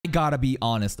gotta be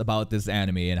honest about this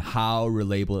anime and how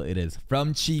relatable it is.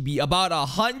 From Chibi, about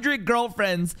 100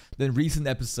 girlfriends. The recent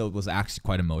episode was actually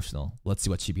quite emotional. Let's see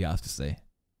what Chibi has to say.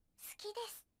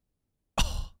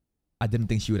 Oh, I didn't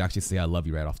think she would actually say I love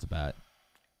you right off the bat.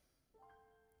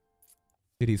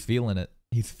 Dude, he's feeling it.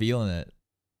 He's feeling it.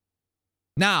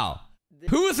 Now,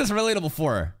 who is this relatable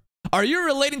for? Are you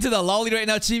relating to the lolly right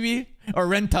now, Chibi? Or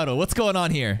Rentaro? What's going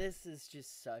on here? This is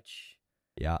just such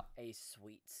a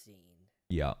sweet scene.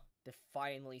 Yeah. To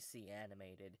finally see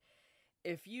animated.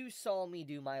 If you saw me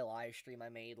do my live stream I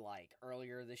made like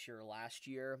earlier this year or last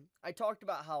year, I talked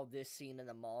about how this scene in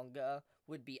the manga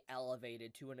would be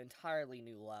elevated to an entirely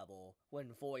new level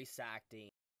when voice acting.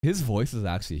 His voice is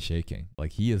actually shaking.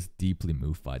 Like, he is deeply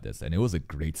moved by this, and it was a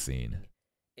great scene.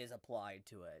 Is applied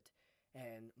to it.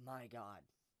 And my god,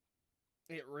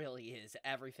 it really is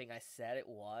everything I said it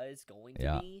was going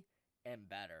to be and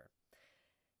better.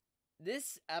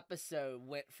 This episode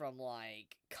went from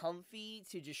like comfy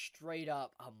to just straight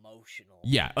up emotional.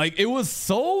 Yeah, like it was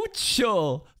so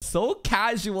chill, so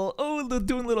casual. Oh, they're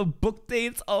doing little book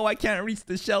dates. Oh, I can't reach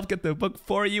the shelf, get the book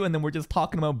for you. And then we're just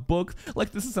talking about books.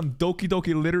 Like this is some Doki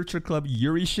Doki Literature Club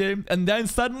Yuri shit. And then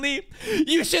suddenly,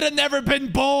 you should have never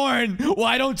been born.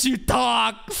 Why don't you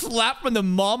talk? Slap from the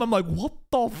mom. I'm like, what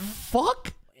the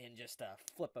fuck? In just a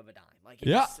flip of a dime. Like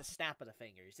just a snap of the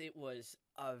fingers. It was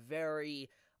a very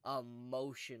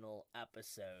emotional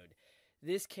episode.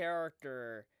 This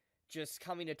character just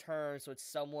coming to terms with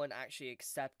someone actually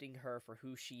accepting her for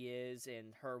who she is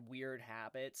and her weird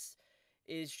habits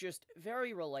is just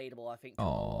very relatable, I think, to a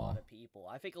lot of people.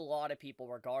 I think a lot of people,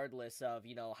 regardless of,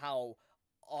 you know, how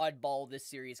oddball this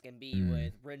series can be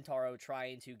with Rentaro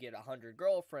trying to get 100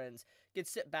 girlfriends, could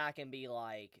sit back and be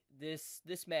like, this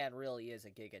man really is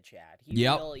a Giga Chad. He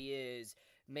really is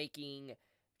making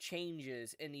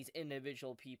changes in these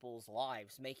individual people's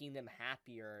lives, making them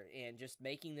happier and just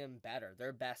making them better,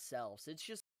 their best selves. It's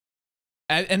just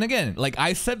and again, like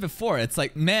I said before, it's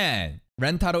like, man,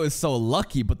 Rentaro is so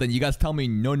lucky, but then you guys tell me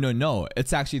no,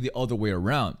 it's actually the other way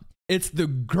around. It's the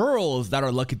girls that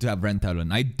are lucky to have Rentaro,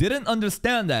 and I didn't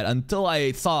understand that until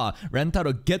I saw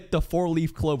Rentaro get the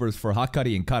 4-leaf clovers for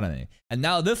Hakari and Karane. And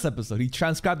now this episode, he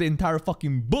transcribed the entire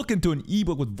fucking book into an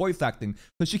ebook with voice acting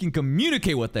so she can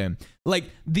communicate with them. Like,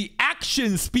 the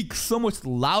actions speak so much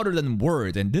louder than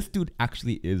words, and this dude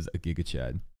actually is a Giga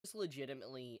Chad. It's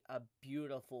legitimately a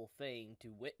beautiful thing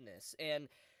to witness, and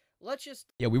let's just...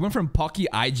 Yeah, we went from Pocky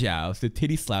eye jabs to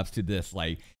titty slaps to this.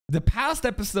 Like, the past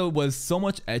episode was so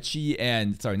much ecchi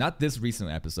and... Sorry, not this recent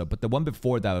episode, but the one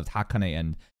before that with Hakane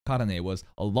and Karane was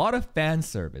a lot of fan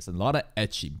service and a lot of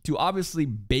ecchi to obviously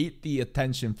bait the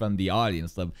attention from the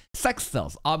audience of sex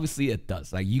sells. Obviously, it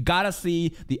does. Like, you gotta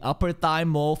see the upper thigh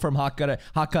mole from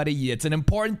Hakari. It's an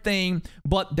important thing,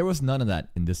 but there was none of that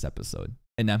in this episode.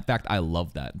 And in fact, I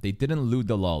love that. They didn't lewd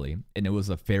the lolly, and it was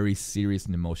a very serious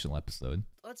and emotional episode.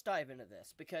 Let's dive into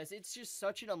this, because it's just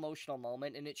such an emotional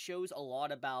moment, and it shows a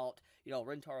lot about, you know,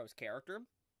 Rentaro's character.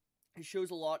 It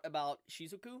shows a lot about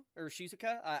Shizuka,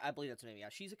 I believe that's her name, yeah,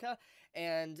 Shizuka,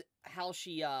 and how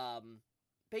she,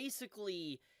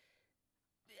 basically,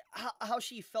 how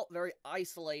she felt very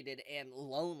isolated and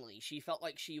lonely. She felt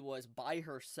like she was by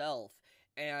herself,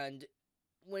 and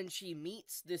when she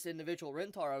meets this individual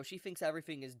Rentaro, she thinks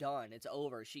everything is done. It's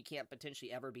over. She can't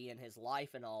potentially ever be in his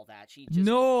life and all that. She just,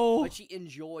 but she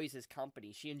enjoys his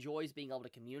company. She enjoys being able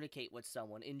to communicate with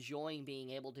someone, enjoying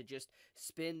being able to just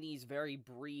spend these very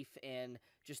brief and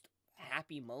just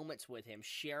happy moments with him,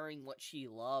 sharing what she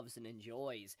loves and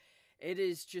enjoys. It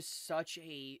is just such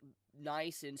a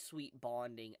nice and sweet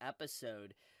bonding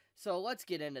episode. So let's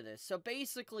get into this. So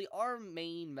basically, our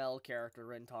main male character,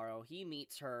 Rentaro, he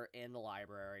meets her in the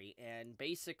library, and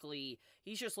basically,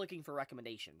 he's just looking for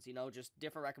recommendations, you know, just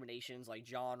different recommendations, like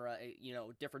genre, you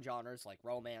know, different genres, like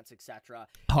romance, etc.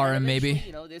 Horror, maybe?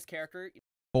 You know, this character...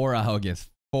 4 ahoges.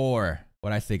 4.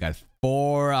 What I say, guys?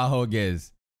 4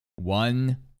 ahoges.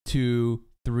 1, 2,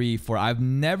 3, 4. I've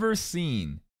never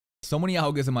seen so many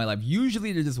ahoges in my life.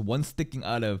 Usually, there's just one sticking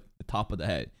out of the top of the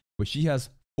head, but she has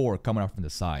 4 coming out from the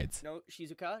sides. No,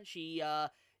 Shizuka, she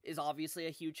is obviously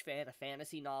a huge fan of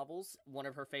fantasy novels. One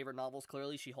of her favorite novels,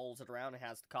 clearly, she holds it around and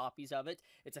has copies of it.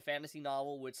 It's a fantasy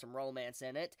novel with some romance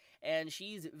in it, and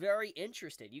she's very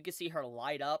interested. You can see her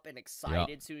light up and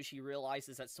excited as soon as she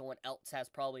realizes that someone else has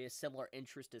probably a similar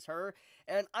interest as her,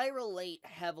 and I relate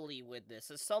heavily with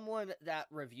this as someone that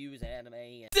reviews anime.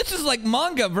 And this is like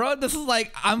manga, bro. This is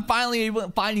like, I'm finally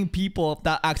finding people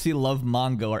that actually love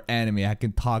manga or anime I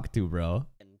can talk to, bro.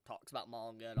 Talks about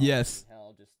manga and all yes.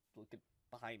 Hell, just look at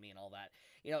behind me and all that.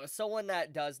 You know, as someone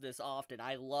that does this often,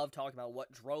 I love talking about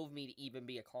what drove me to even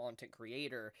be a content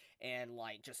creator and,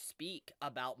 like, just speak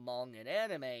about manga and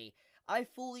anime. I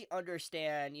fully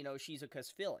understand, you know,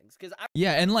 Shizuka's feelings, because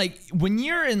Yeah, and like when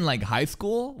you're in like high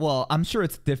school, well, I'm sure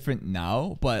it's different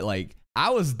now, but like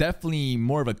I was definitely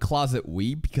more of a closet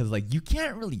weeb because like you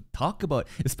can't really talk about.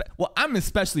 Well, I'm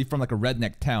especially from like a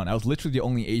redneck town. I was literally the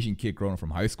only Asian kid growing up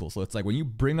from high school, so it's like when you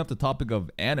bring up the topic of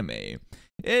anime,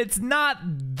 it's not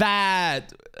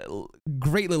that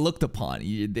greatly looked upon.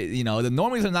 You know, the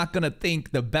normies are not gonna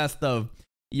think the best of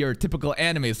your typical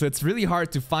anime, so it's really hard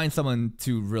to find someone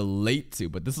to relate to.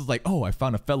 But this is like, oh, I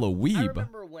found a fellow weeb. I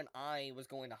remember when I was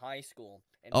going to high school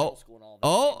and middle school and all that.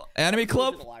 Oh, anime club. I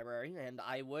would go to the library and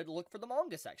I would look for the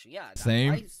manga section. Yeah,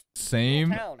 same.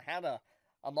 Town had a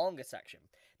manga section.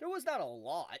 There was not a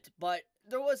lot, but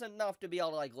there was enough to be able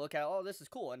to like look at. Oh, this is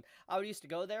cool. And I would used to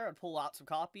go there and pull out some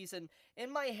copies. And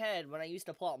in my head, when I used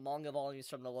to pull out manga volumes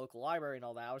from the local library and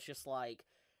all that, I was just like,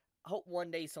 I hope one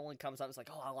day someone comes up and is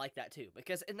like, oh, I like that too.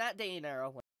 Because in that day and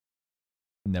era,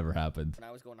 never happened. When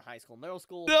I was going to high school, middle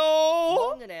school, no,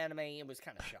 manga and anime, it was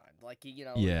kind of shunned. Like, you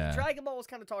know, yeah. Dragon Ball was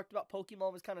kind of talked about,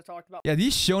 Pokemon was kind of talked about. Yeah,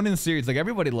 these shonen series, like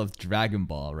everybody loves Dragon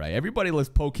Ball, right? Everybody loves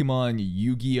Pokemon,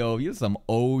 Yu-Gi-Oh! These are some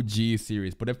OG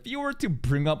series. But if you were to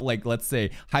bring up, like, let's say,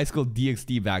 High School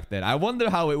DxD back then, I wonder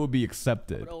how it would be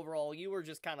accepted. But overall, you were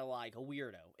just kind of like a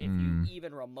weirdo if you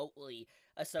even remotely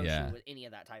associated with any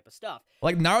of that type of stuff.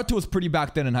 Like Naruto was pretty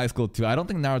back then in high school too. I don't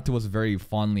think Naruto was very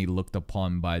fondly looked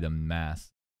upon by the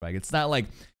mass. Like it's not like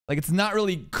it's not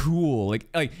really cool.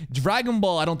 Like Dragon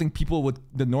Ball, I don't think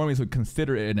the normies would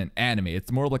consider it an anime.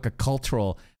 It's more like a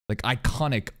cultural, like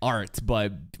iconic art.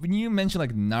 But when you mention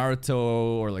like Naruto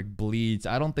or like Bleach,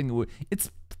 I don't think it's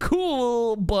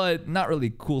cool, but not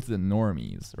really cool to the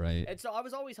normies, right? And so I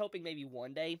was always hoping maybe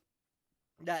one day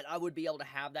that I would be able to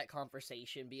have that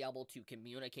conversation, be able to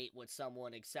communicate with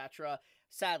someone, etc.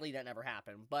 Sadly, that never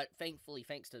happened, but thankfully,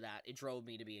 thanks to that, it drove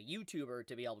me to be a YouTuber,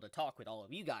 to be able to talk with all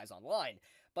of you guys online.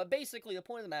 But basically, the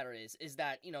point of the matter is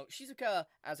that, you know, Shizuka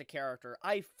as a character,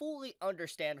 I fully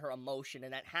understand her emotion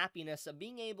and that happiness of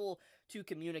being able to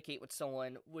communicate with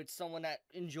someone that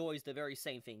enjoys the very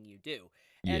same thing you do.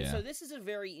 And so this is a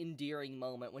very endearing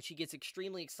moment when she gets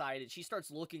extremely excited. She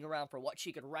starts looking around for what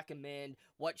she could recommend,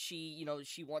 what she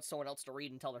wants someone else to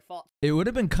read and tell their thoughts. It would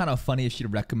have been kind of funny if she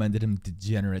recommended him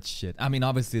degenerate shit. I mean,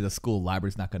 obviously the school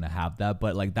library's not going to have that,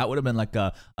 but like that would have been like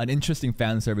an interesting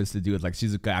fan service to do it. Like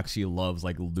Shizuka actually loves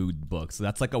like lewd books. So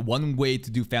that's like a one way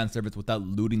to do fan service without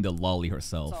looting the lolly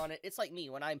herself. On it. It's like me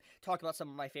when I'm talking about some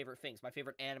of my favorite things, my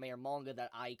favorite anime or manga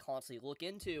that I constantly look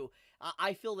into.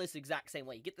 I feel this exact same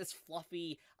way. You get this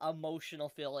fluffy, emotional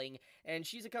feeling, and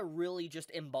Shizuka really just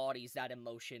embodies that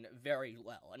emotion very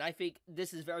well. And I think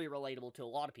this is very relatable to a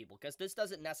lot of people, because this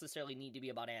doesn't necessarily need to be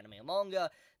about anime and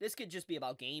manga. This could just be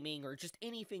about gaming or just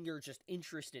anything you're just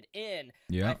interested in.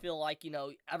 Yeah. I feel like, you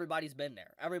know, everybody's been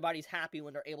there. Everybody's happy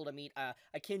when they're able to meet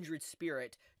a kindred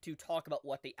spirit to talk about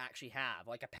what they actually have.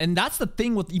 And that's the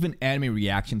thing with even anime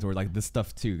reactions or like this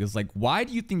stuff too. Because like, why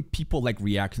do you think people like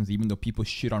reactions even though people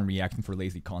shit on reactions for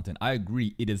lazy content? I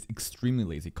agree, it is extremely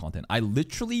lazy content. I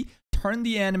literally turn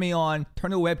the anime on,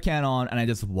 turn the webcam on, and I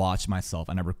just watch myself.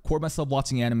 And I record myself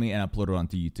watching anime and upload it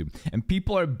onto YouTube. And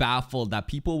people are baffled that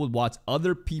people would watch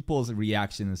other people's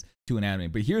reactions to an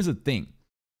anime. But here's the thing.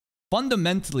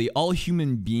 Fundamentally, all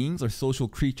human beings are social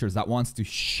creatures that wants to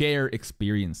share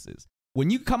experiences. When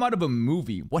you come out of a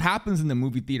movie, what happens in the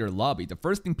movie theater lobby? The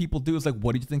first thing people do is like,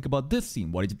 what did you think about this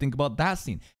scene? What did you think about that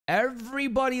scene?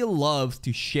 Everybody loves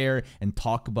to share and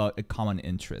talk about a common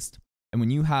interest. And when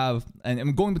you have, and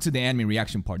I'm going to the anime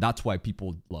reaction part, that's why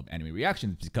people love anime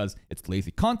reactions, because it's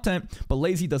lazy content, but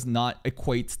lazy does not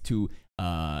equate to,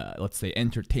 let's say,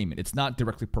 entertainment. It's not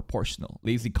directly proportional.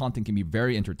 Lazy content can be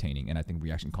very entertaining, and I think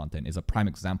reaction content is a prime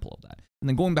example of that. And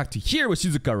then going back to here with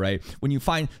Shizuka, right? When you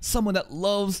find someone that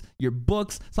loves your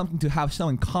books, something to have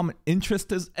some common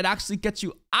interest is, it actually gets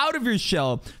you out of your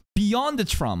shell, beyond the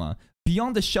trauma,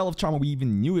 beyond the shell of trauma we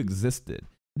even knew existed.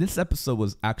 This episode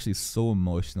was actually so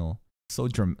emotional. So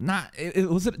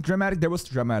was it dramatic? There was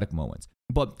dramatic moments,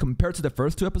 but compared to the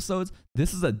first two episodes,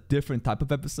 this is a different type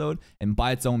of episode, and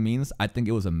by its own means, I think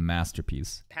it was a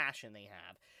masterpiece. Passion they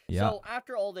have. Yeah. So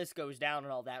after all this goes down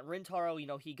and all that, Rintaro, you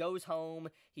know, he goes home,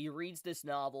 he reads this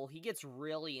novel, he gets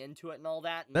really into it and all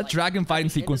that. And that dragon fighting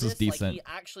sequence is decent. Like, he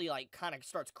actually like kind of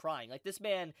starts crying. Like this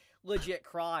man legit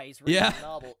cries reading the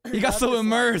novel. He got so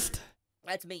immersed.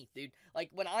 That's me, dude.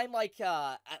 Like, when I'm, like,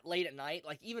 late at night,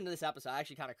 like, even in this episode, I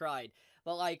actually kind of cried.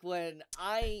 But like when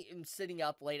I am sitting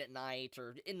up late at night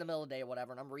or in the middle of the day or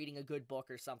whatever, and I'm reading a good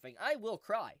book or something, I will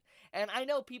cry. And I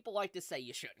know people like to say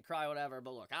you shouldn't cry, whatever,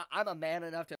 but look, I'm a man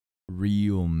enough to.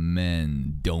 Real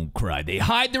men don't cry. They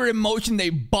hide their emotion, they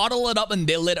bottle it up, and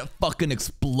they let it fucking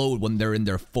explode when they're in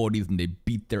their 40s and they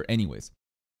beat their... Anyways,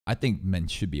 I think men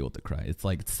should be able to cry. It's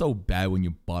like, it's so bad when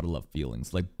you bottle up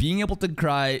feelings. Like, being able to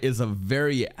cry is a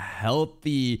very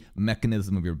healthy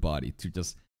mechanism of your body to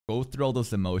just go through all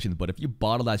those emotions. But if you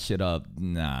bottle that shit up,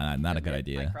 nah, not a good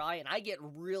idea. I cry and I get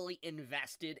really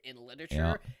invested in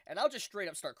literature, and I'll just straight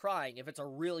up start crying if it's a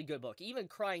really good book, even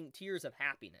crying tears of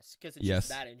happiness because it's just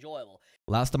that enjoyable.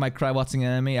 Last time I cried watching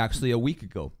anime, actually a week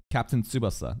ago, Captain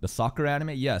Tsubasa, the soccer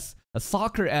anime. Yes, a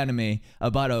soccer anime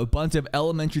about a bunch of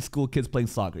elementary school kids playing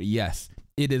soccer. Yes,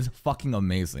 it is fucking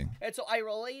amazing. And so I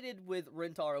related with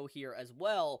Rintaro here as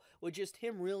well, with just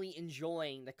him really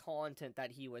enjoying the content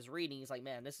that he was reading. He's like,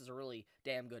 man, this is a really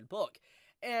damn good book.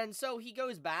 And so he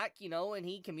goes back, you know, and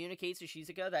he communicates to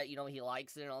Shizuka that, you know, he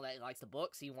likes it and all that. He likes the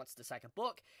books. He wants the second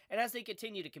book. And as they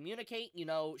continue to communicate, you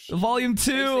know, she Volume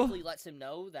 2 basically lets him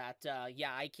know that,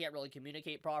 yeah, I can't really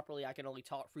communicate properly. I can only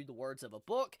talk through the words of a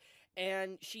book.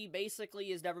 And she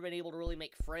basically has never been able to really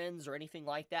make friends or anything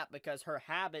like that because her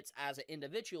habits as an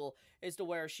individual is to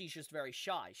where she's just very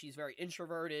shy. She's very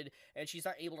introverted, and she's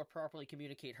not able to properly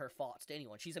communicate her thoughts to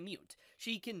anyone. She's a mute.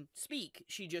 She can speak,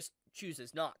 she just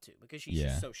chooses not to because she's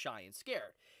just so shy and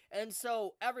scared. And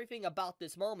so everything about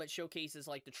this moment showcases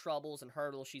like the troubles and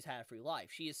hurdles she's had through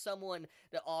life. She is someone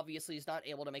that obviously is not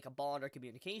able to make a bond or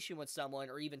communication with someone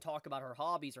or even talk about her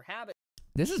hobbies or habits.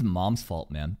 This is mom's fault,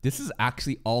 man. This is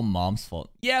actually all mom's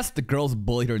fault. Yes, the girls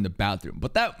bullied her in the bathroom,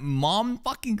 but that mom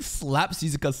fucking slaps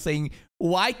Shizuka saying,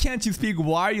 why can't you speak?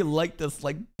 Why are you like this?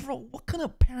 Like, bro, what kind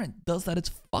of parent does that?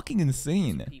 It's fucking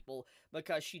insane. People,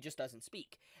 because she just doesn't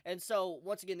speak. And so,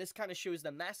 once again, this kind of shows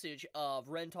the message of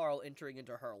Rentaro entering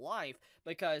into her life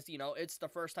because, you know, it's the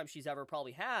first time she's ever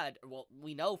probably had, well,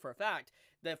 we know for a fact,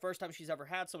 the first time she's ever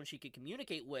had someone she could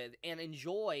communicate with and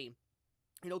enjoy,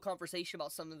 you know, conversation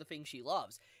about some of the things she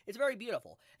loves. It's very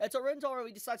beautiful. And so Rentaro,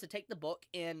 he decides to take the book,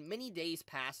 and many days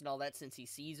pass and all that since he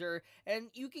sees her,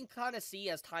 and you can kind of see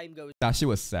as time goes. That shit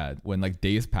was sad when like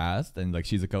days passed and like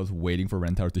Shizuka was waiting for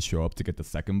Rentaro to show up to get the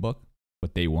second book.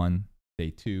 But day 1,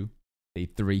 day 2, day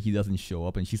 3, he doesn't show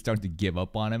up, and she's starting to give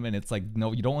up on him. And it's like,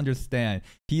 no, you don't understand.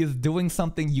 He is doing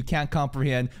something you can't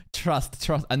comprehend. Trust.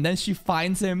 And then she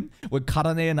finds him with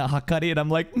Karane and Hakari, and I'm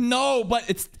like, no, but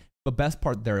it's the best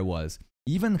part there was.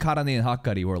 Even Karane and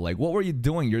Hakari were like, what were you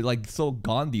doing? You're like so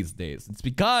gone these days. It's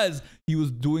because he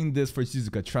was doing this for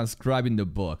Shizuka, transcribing the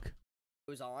book.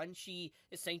 Goes on, she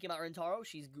is thinking about Rentaro,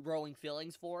 she's growing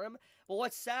feelings for him. But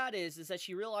what's sad is that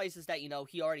she realizes that, you know,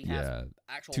 he already has an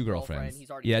actual 2 girlfriends. He's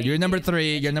already you're number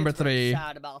 3. You're number 3. Very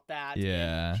sad about that.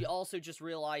 Yeah. And she also just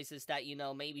realizes that, you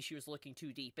know, maybe she was looking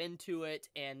too deep into it,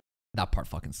 and that part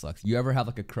fucking sucks. You ever have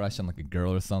like a crush on like a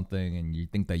girl or something, and you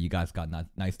think that you guys got a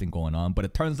nice thing going on, but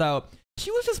it turns out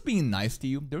she was just being nice to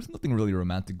you. There's nothing really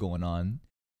romantic going on,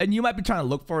 and you might be trying to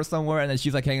look for her somewhere, and then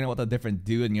she's like hanging out with a different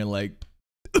dude, and you're like,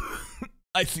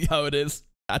 I see how it is.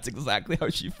 That's exactly how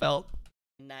she felt.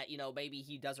 And that, you know, maybe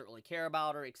he doesn't really care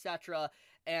about her, etc.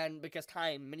 And because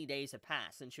many days have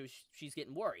passed, and she's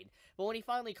getting worried. But when he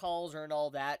finally calls her and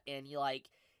all that, and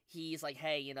he's like,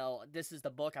 hey, you know, this is the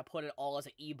book. I put it all as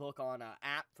an ebook on an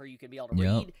app for you to be able to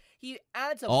read. He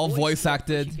adds a all voice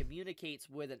acted. He communicates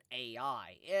with an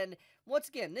AI. And once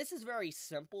again, this is very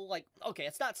simple. Like, okay,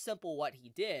 it's not simple what he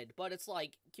did, but it's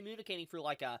like communicating through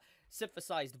like a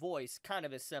synthesized voice kind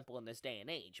of is simple in this day and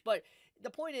age. But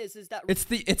the point is that it's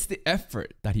the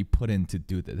effort that he put in to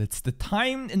do this. It's the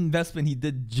time investment he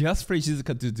did just for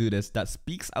Shizuka to do this that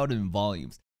speaks out in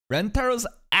volumes. Rentaro's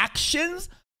actions,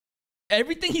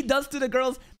 everything he does to the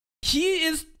girls, he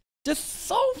is just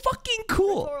so fucking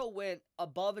cool. Rentaro went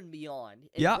above and beyond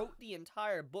and wrote the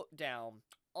entire book down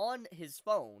on his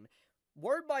phone,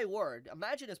 word by word.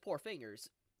 Imagine his poor fingers.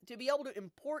 To be able to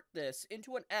import this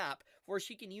into an app where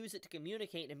she can use it to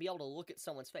communicate and be able to look at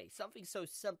someone's face. Something so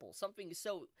simple. Something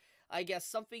so, I guess,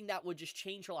 something that would just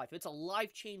change her life. It's a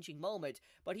life-changing moment,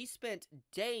 but he spent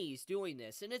days doing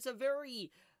this, and it's a very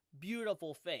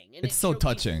beautiful thing. And it's so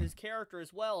touching. His character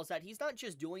as well is that he's not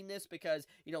just doing this because,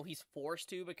 you know, he's forced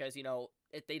to, because, you know,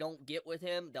 if they don't get with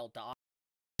him, they'll die.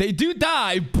 They do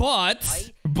die, but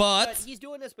he's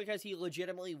doing this because he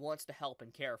legitimately wants to help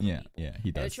and care for people. Yeah, he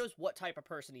does. And it shows what type of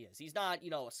person he is. He's not, you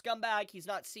know, a scumbag. He's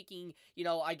not seeking, you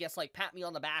know, I guess, like, pat me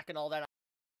on the back and all that.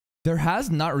 There has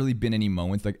not really been any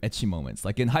moments, like ecchi moments.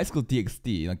 Like in High School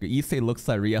DxD, like Issei looks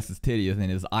at Rias's titties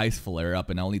and his eyes flare up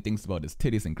and only thinks about his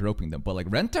titties and groping them. But like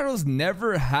Rentaro's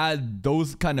never had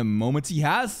those kind of moments. He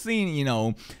has seen, you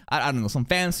know, I don't know, some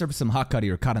fan service, some Hakari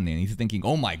or Karane, and he's thinking,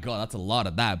 oh my god, that's a lot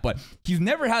of that. But he's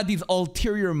never had these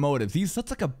ulterior motives. He's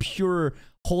such like a pure,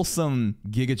 wholesome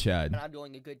Giga Chad. And I'm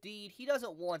doing a good deed. He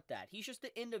doesn't want that. He's just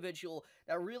an individual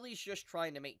that really is just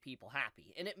trying to make people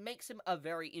happy. And it makes him a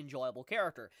very enjoyable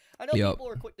character. I know people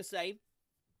are quick to say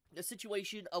the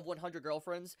situation of 100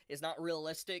 girlfriends is not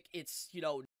realistic. It's, you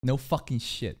know... No fucking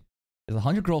shit. There's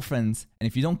 100 girlfriends, and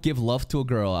if you don't give love to a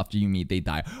girl after you meet, they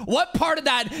die. What part of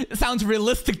that sounds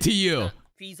realistic to you?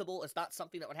 Feasible. It's not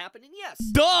something that would happen, and yes.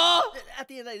 Duh! At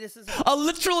the end of the day, this is... A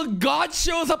literal god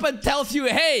shows up and tells you,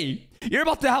 hey, you're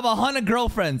about to have 100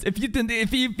 girlfriends. If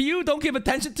you don't give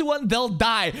attention to one, they'll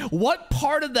die. What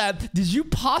part of that did you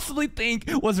possibly think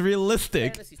was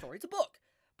realistic? Fantasy story. It's a book.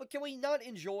 But can we not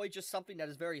enjoy just something that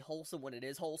is very wholesome when it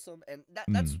is wholesome? And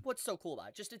that's what's so cool about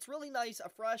it. Just, it's really nice, a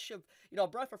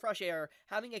breath of fresh air,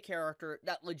 having a character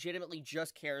that legitimately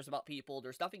just cares about people.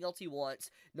 There's nothing else he wants,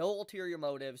 no ulterior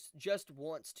motives, just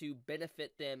wants to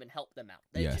benefit them and help them out.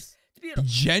 Yes. It's beautiful.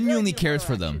 Genuinely cares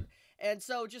for them. And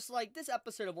so, just like, this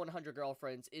episode of 100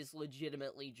 Girlfriends is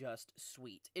legitimately just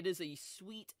sweet. It is a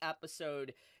sweet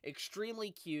episode, extremely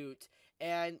cute,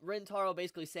 and Rintaro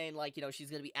basically saying, like, you know,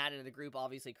 she's going to be added to the group,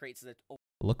 obviously creates the...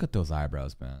 Look at those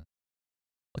eyebrows, man.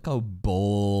 Look how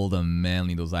bold and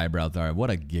manly those eyebrows are. What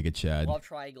a Giga Chad. Love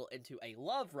triangle into a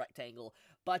love rectangle,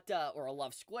 but, or a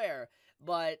love square,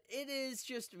 but it is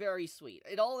just very sweet.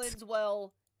 It all ends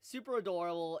well. Super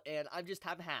adorable, and I'm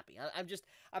happy.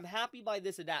 I'm happy by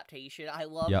this adaptation. I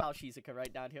love how Shizuka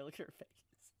right down here. Look at her face.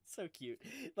 It's so cute.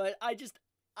 But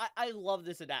I love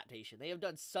this adaptation. They have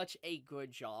done such a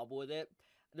good job with it.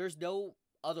 There's no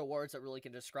other words that really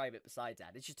can describe it besides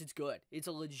that. It's good. It's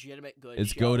a legitimate good show.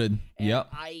 It's goated. Yep.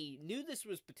 I knew this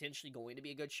was potentially going to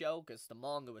be a good show because the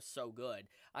manga was so good.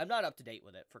 I'm not up to date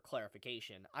with it, for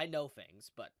clarification. I know things,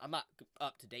 but I'm not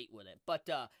up to date with it. But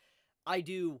I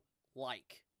do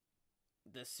like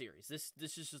this series. This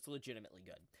is just legitimately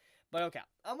good. But okay,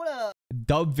 I'm gonna...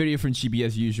 Dub video from Chibi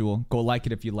as usual. Go like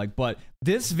it if you like. But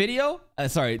this video,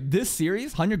 this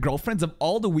series, 100 Girlfriends, of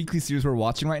all the weekly series we're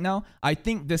watching right now, I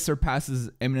think this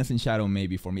surpasses Eminence in Shadow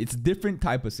maybe for me. It's a different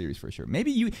type of series for sure.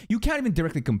 Maybe you can't even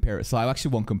directly compare it, so I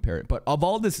actually won't compare it. But of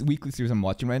all this weekly series I'm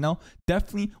watching right now,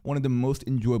 definitely one of the most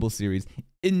enjoyable series.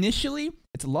 Initially,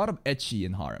 it's a lot of ecchi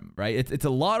and harem, right? It's a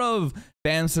lot of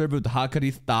fan service with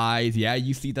Hakari's thighs. Yeah,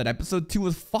 you see that episode 2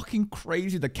 was fucking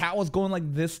crazy. The cat was going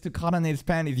like this to Karane's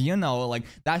panties, you know, like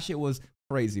that shit was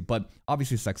crazy. But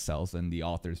obviously sex sells, and the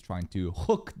author is trying to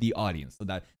hook the audience so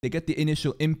that they get the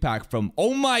initial impact from,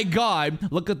 oh my god,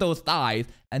 look at those thighs.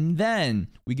 And then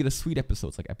we get a sweet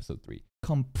episode like episode 3.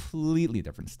 Completely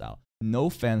different style. No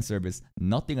fan service,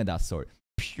 nothing of that sort.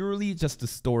 Purely just a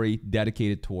story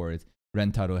dedicated towards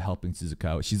Rentaro helping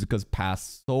Shizuka. Shizuka's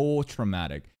past so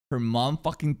traumatic. Her mom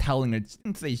fucking telling her, she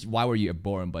didn't say why were you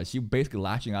born, but she basically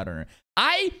lashing out on her.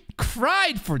 I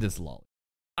cried for this lol.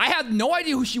 I had no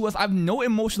idea who she was. I have no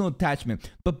emotional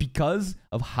attachment, but because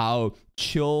of how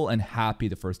chill and happy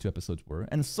the first 2 episodes were,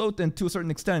 and so then to a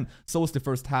certain extent, so was the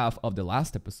first half of the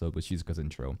last episode with Shizuka's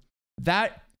intro.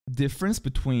 That difference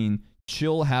between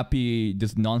chill, happy,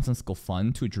 just nonsensical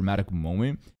fun to a dramatic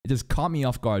moment, it just caught me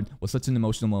off guard with such an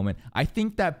emotional moment. I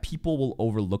think that people will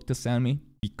overlook this anime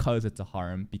because it's a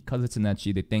harem, because it's an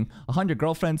ecchi. They think 100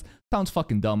 Girlfriends sounds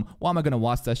fucking dumb. Why am I gonna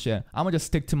watch that shit? I'm gonna just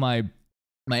stick to my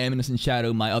Eminence in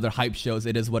Shadow, my other hype shows.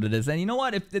 It is what it is. And you know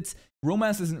what? If it's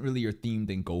romance isn't really your theme,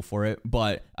 then go for it.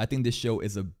 But I think this show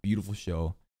is a beautiful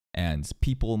show, and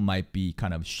people might be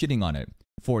kind of shitting on it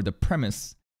for the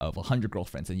premise of 100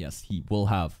 girlfriends. And yes, he will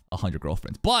have 100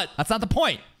 girlfriends, but that's not the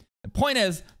point. The point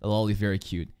is the lolly's very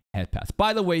cute head pass.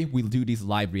 By the way, we'll do these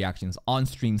live reactions on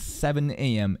stream 7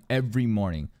 a.m. every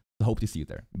morning. So hope to see you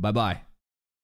there. Bye bye.